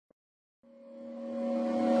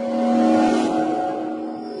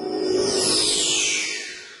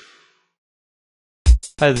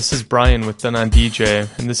Hi, this is Brian with Denon DJ,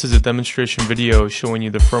 and this is a demonstration video showing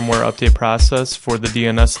you the firmware update process for the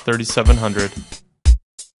DN-S3700.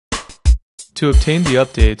 To obtain the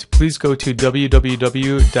update, please go to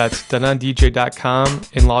www.denondj.com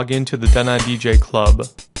and log into the Denon DJ Club.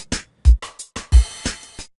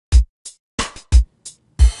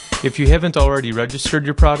 If you haven't already registered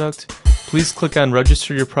your product, please click on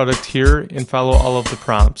Register Your Product here and follow all of the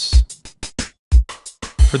prompts.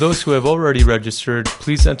 For those who have already registered,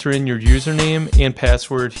 please enter in your username and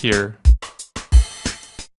password here.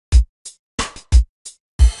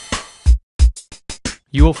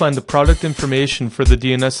 You will find the product information for the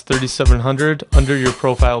DN-S3700 under your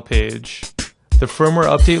profile page. The firmware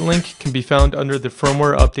update link can be found under the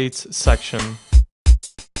Firmware Updates section.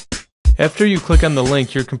 After you click on the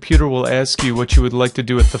link, your computer will ask you what you would like to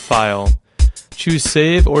do with the file. Choose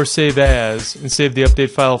Save or Save As and save the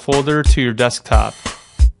update file folder to your desktop.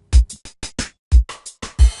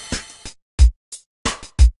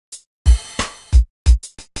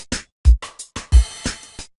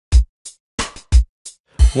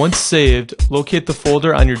 Once saved, locate the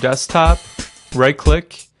folder on your desktop,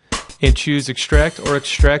 right-click, and choose Extract or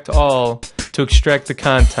Extract All to extract the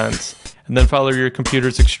contents, and then follow your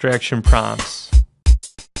computer's extraction prompts.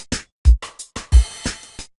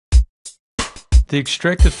 The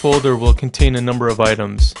extracted folder will contain a number of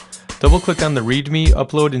items. Double-click on the README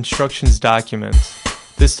Upload Instructions document.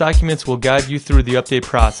 This document will guide you through the update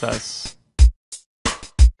process.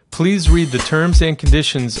 Please read the terms and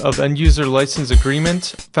conditions of End User License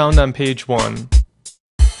Agreement found on page 1.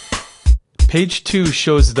 Page 2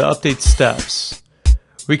 shows the update steps.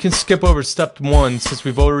 We can skip over step 1 since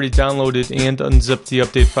we've already downloaded and unzipped the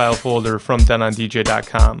update file folder from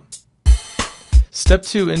denondj.com. Step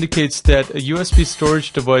 2 indicates that a USB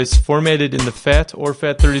storage device formatted in the FAT or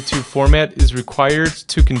FAT32 format is required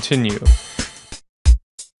to continue.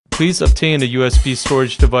 Please obtain a USB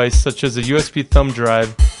storage device such as a USB thumb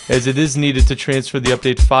drive, as it is needed to transfer the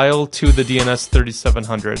update file to the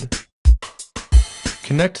DN-S3700.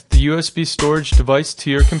 Connect the USB storage device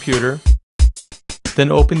to your computer,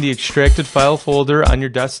 then open the extracted file folder on your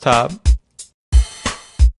desktop,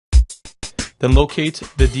 then locate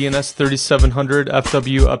the DN-S3700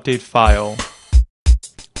 FW update file.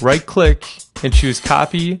 Right-click and choose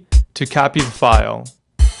Copy to copy the file.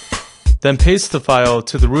 Then paste the file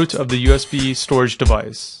to the root of the USB storage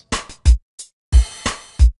device.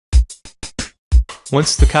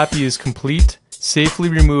 Once the copy is complete, safely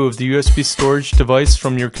remove the USB storage device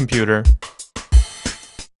from your computer.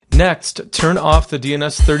 Next, turn off the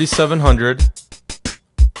DN-S3700.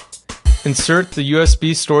 Insert the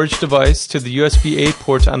USB storage device to the USB-A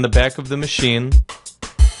port on the back of the machine.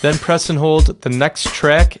 Then press and hold the next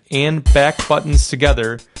track and back buttons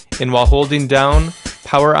together, and while holding down,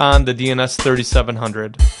 power on the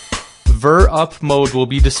DN-S3700. Ver up mode will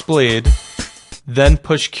be displayed, then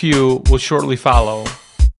push Q will shortly follow.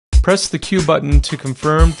 Press the Q button to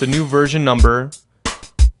confirm the new version number,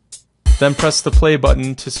 then press the play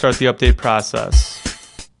button to start the update process.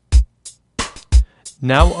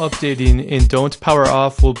 Now updating and don't power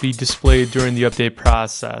off will be displayed during the update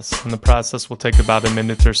process, and the process will take about a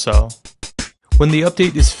minute or so. When the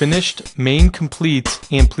update is finished, main complete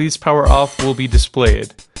and please power off will be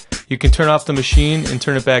displayed. You can turn off the machine and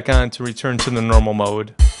turn it back on to return to the normal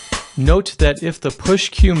mode. Note that if the push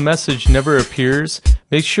Q message never appears,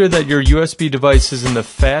 make sure that your USB device is in the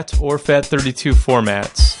FAT or FAT32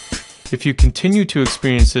 formats. If you continue to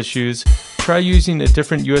experience issues, try using a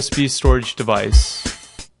different USB storage device.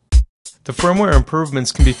 The firmware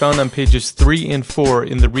improvements can be found on pages 3 and 4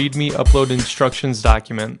 in the README Upload Instructions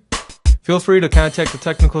document. Feel free to contact the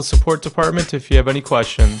technical support department if you have any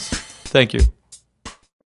questions. Thank you.